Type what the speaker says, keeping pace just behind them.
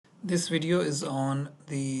This video is on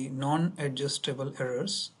the non-adjustable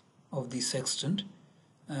errors of the sextant.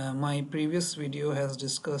 My previous video has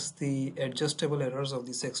discussed the adjustable errors of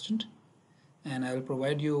the sextant, and I will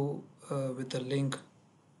provide you with a link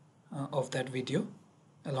of that video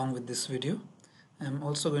along with this video. I'm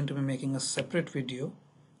also going to be making a separate video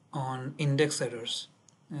on index errors.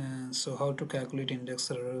 So how to calculate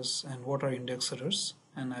index errors and what are index errors,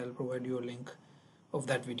 and I will provide you a link of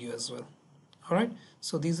that video as well. Alright,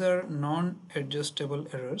 so these are non-adjustable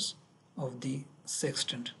errors of the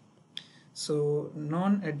sextant. So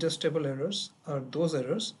non-adjustable errors are those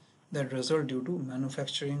errors that result due to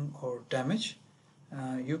manufacturing or damage.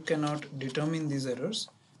 You cannot determine these errors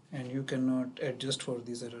and you cannot adjust for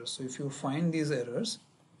these errors. So if you find these errors,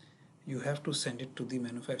 you have to send it to the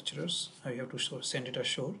manufacturers, or you have to send it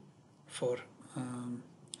ashore for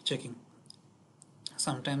checking.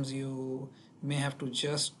 Sometimes you may have to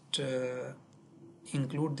just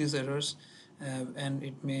include these errors and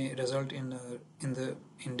it may result in the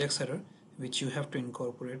index error, which you have to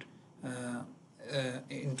incorporate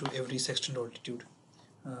into every sextant altitude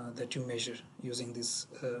that you measure using these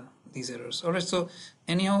errors. Alright, so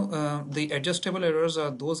anyhow, the adjustable errors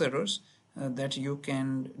are those errors that you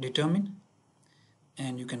can determine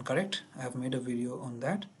and you can correct. I have made a video on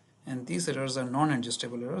that, and these errors are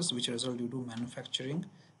non-adjustable errors which result due to manufacturing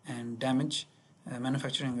and damage.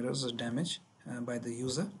 Manufacturing errors are damage by the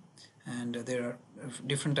user, and there are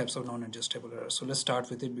different types of non-adjustable errors. So let's start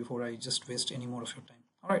with it before I just waste any more of your time.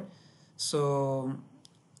 Alright, so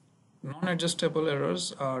non-adjustable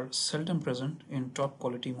errors are seldom present in top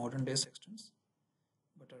quality modern day sextants,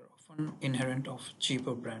 but are often inherent of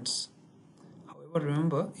cheaper brands. However,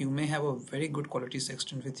 remember, you may have a very good quality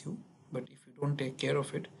sextant with you, but if you don't take care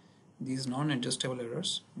of it, these non-adjustable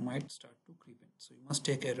errors might start to creep in. So you must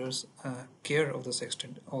take care of the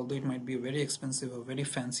sextant. Although it might be a very expensive or very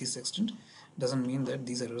fancy sextant, doesn't mean that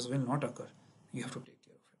these errors will not occur. You have to take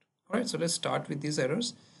care of it. Alright, so let's start with these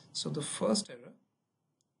errors. So the first error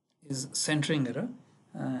is centering error,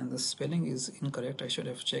 and the spelling is incorrect. I should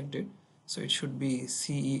have checked it. So it should be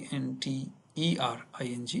centering.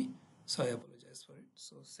 So I apologize for it.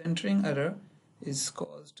 So centering error is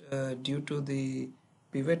caused due to the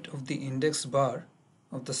pivot of the index bar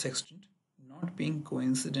of the sextant not being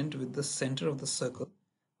coincident with the center of the circle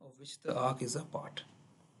of which the arc is a part.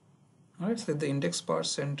 Alright, so the index bar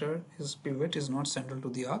center, his pivot is not central to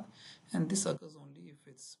the arc, and this occurs only if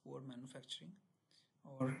it's poor manufacturing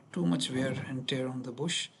or too much wear and tear on the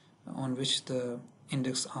bush on which the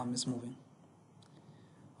index arm is moving.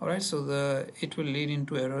 Alright, so it will lead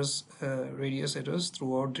into errors, radius errors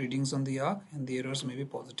throughout readings on the arc, and the errors may be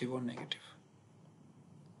positive or negative.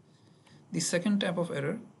 The second type of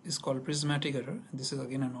error is called prismatic error. This is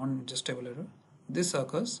again a non-adjustable error. This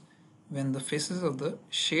occurs when the faces of the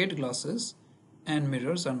shade glasses and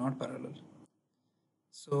mirrors are not parallel.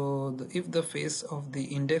 So if the face of the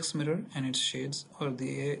index mirror and its shades, or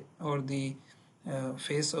the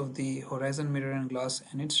face of the horizon mirror and glass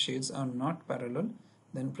and its shades are not parallel,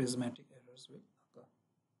 then prismatic errors will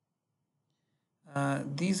occur.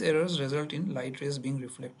 These errors result in light rays being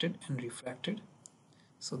reflected and refracted.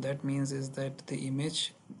 So that means is that the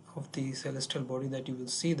image of the celestial body that you will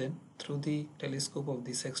see then through the telescope of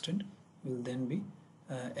the sextant will then be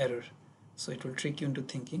error. So it will trick you into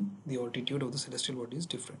thinking the altitude of the celestial body is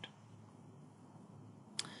different.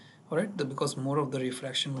 Alright, because more of the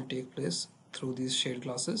refraction will take place through these shade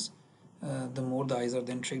glasses, the more the eyes are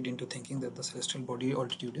then tricked into thinking that the celestial body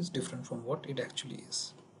altitude is different from what it actually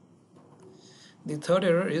is. The third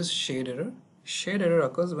error is shade error. Shade error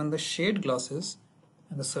occurs when the shade glasses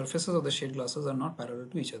and the surfaces of the shade glasses are not parallel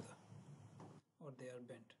to each other, or they are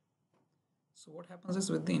bent. So what happens is,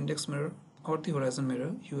 with the index mirror or the horizon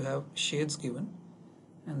mirror, you have shades given,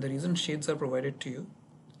 and the reason shades are provided to you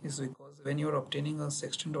is because when you are obtaining a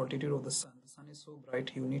sextant altitude of the sun is so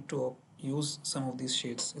bright, you need to use some of these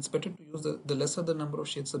shades. It's better to use the lesser the number of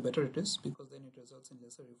shades, the better it is, because then it results in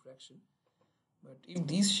lesser refraction. But if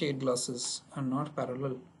these shade glasses are not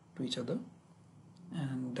parallel to each other,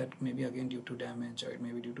 and that may be again due to damage, or it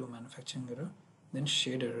may be due to a manufacturing error, then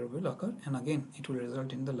shade error will occur, and again it will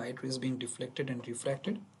result in the light rays being deflected and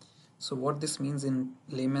refracted. So what this means in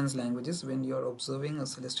layman's language is, when you are observing a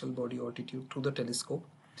celestial body altitude through the telescope,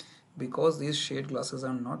 because these shade glasses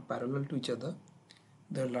are not parallel to each other,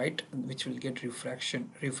 the light which will get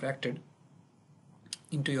refracted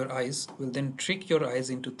into your eyes will then trick your eyes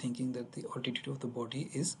into thinking that the altitude of the body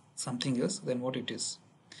is something else than what it is.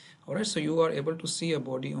 Alright, so you are able to see a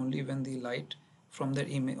body only when the light from the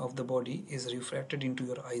image of the body is refracted into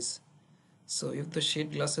your eyes. So if the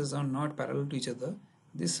shade glasses are not parallel to each other,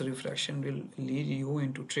 this refraction will lead you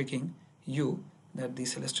into tricking you that the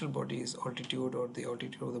celestial body is altitude, or the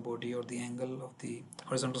altitude of the body, or the angle of the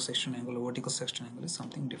horizontal section angle or vertical section angle is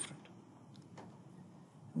something different.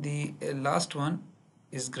 The last one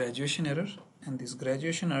is graduation error, and this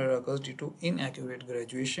graduation error occurs due to inaccurate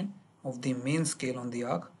graduation of the main scale on the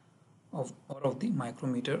arc or of the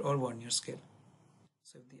micrometer or vernier scale.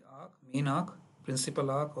 So if the main arc,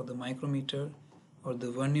 principal arc, or the micrometer or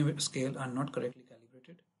the vernier scale are not correctly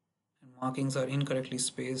calibrated and markings are incorrectly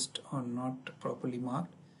spaced or not properly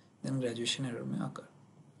marked, then graduation error may occur.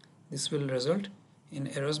 This will result in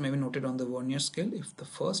errors may be noted on the vernier scale if the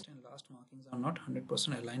first and last markings are not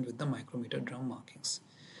 100% aligned with the micrometer drum markings.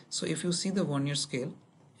 So if you see the vernier scale,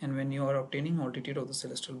 and when you are obtaining altitude of the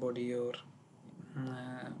celestial body, or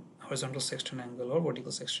horizontal section angle or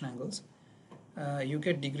vertical section angles, you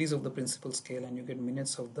get degrees of the principal scale, and you get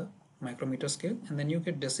minutes of the micrometer scale, and then you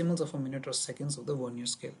get decimals of a minute or seconds of the vernier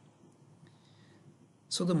scale.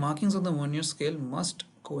 So the markings of the vernier scale must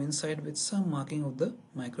coincide with some marking of the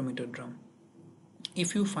micrometer drum.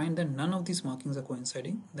 If you find that none of these markings are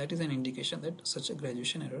coinciding, that is an indication that such a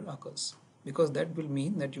graduation error occurs, because that will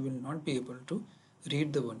mean that you will not be able to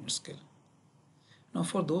read the vernier scale. Now,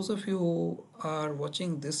 for those of you who are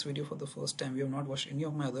watching this video for the first time, you have not watched any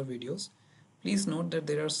of my other videos, please note that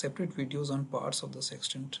there are separate videos on parts of the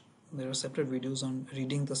sextant. There are separate videos on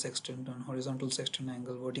reading the sextant, on horizontal sextant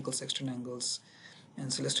angle, vertical sextant angles,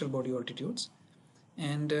 and celestial body altitudes.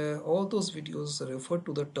 And all those videos refer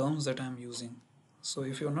to the terms that I am using. So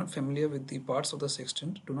if you are not familiar with the parts of the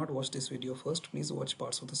sextant, do not watch this video first. Please watch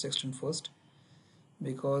parts of the sextant first,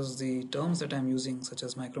 because the terms that I am using, such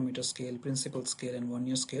as micrometer scale, principal scale, and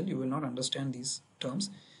vernier scale, you will not understand these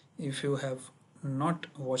terms if you have not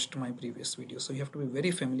watched my previous video. So you have to be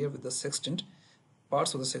very familiar with the sextant,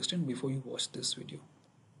 parts of the sextant, before you watch this video.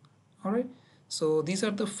 Alright, so these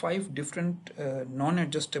are the 5 different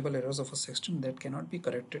non-adjustable errors of a sextant that cannot be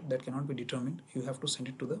corrected, that cannot be determined. You have to send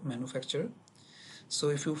it to the manufacturer. So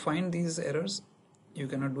if you find these errors, you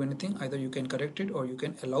cannot do anything. Either you can correct it or you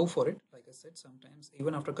can allow for it. Like I said, sometimes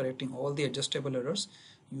even after correcting all the adjustable errors,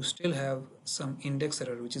 you still have some index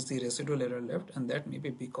error, which is the residual error left, and that may be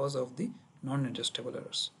because of the non-adjustable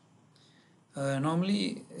errors.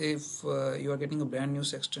 Normally, if you are getting a brand new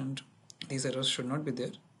sextant, these errors should not be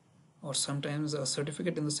there. Or sometimes a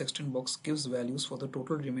certificate in the sextant box gives values for the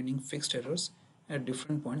total remaining fixed errors at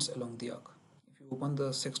different points along the arc. If you open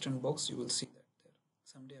the sextant box, you will see that there.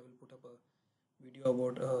 Someday I will put up a video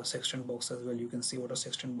about a sextant box as well. You can see what a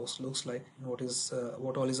sextant box looks like and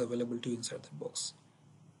what all is available to you inside that box.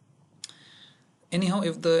 Anyhow,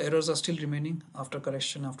 if the errors are still remaining after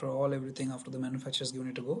correction, after everything, after the manufacturer has given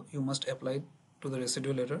it a go, you must apply to the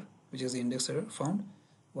residual error, which is the index error found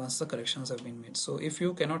once the corrections have been made. So if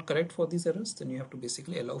you cannot correct for these errors, then you have to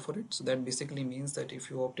basically allow for it. So that basically means that if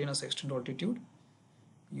you obtain a sextant altitude,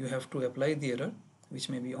 you have to apply the error, which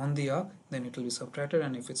may be on the arc, then it will be subtracted,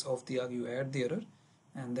 and if it's off the arc, you add the error,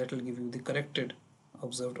 and that will give you the corrected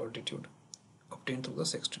observed altitude obtained through the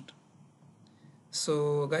sextant.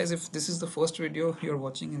 So guys, if this is the first video you're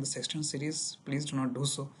watching in the sextant series, please do not do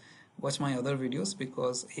so. Watch my other videos,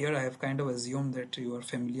 because here I have kind of assumed that you are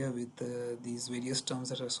familiar with these various terms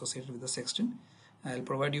that are associated with the sextant. I'll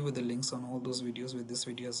provide you with the links on all those videos with this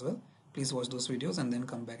video as well. Please watch those videos and then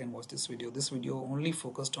come back and watch this video. This video only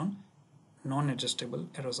focused on non-adjustable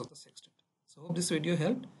errors of the sextant. So hope this video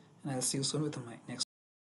helped, and I'll see you soon with my next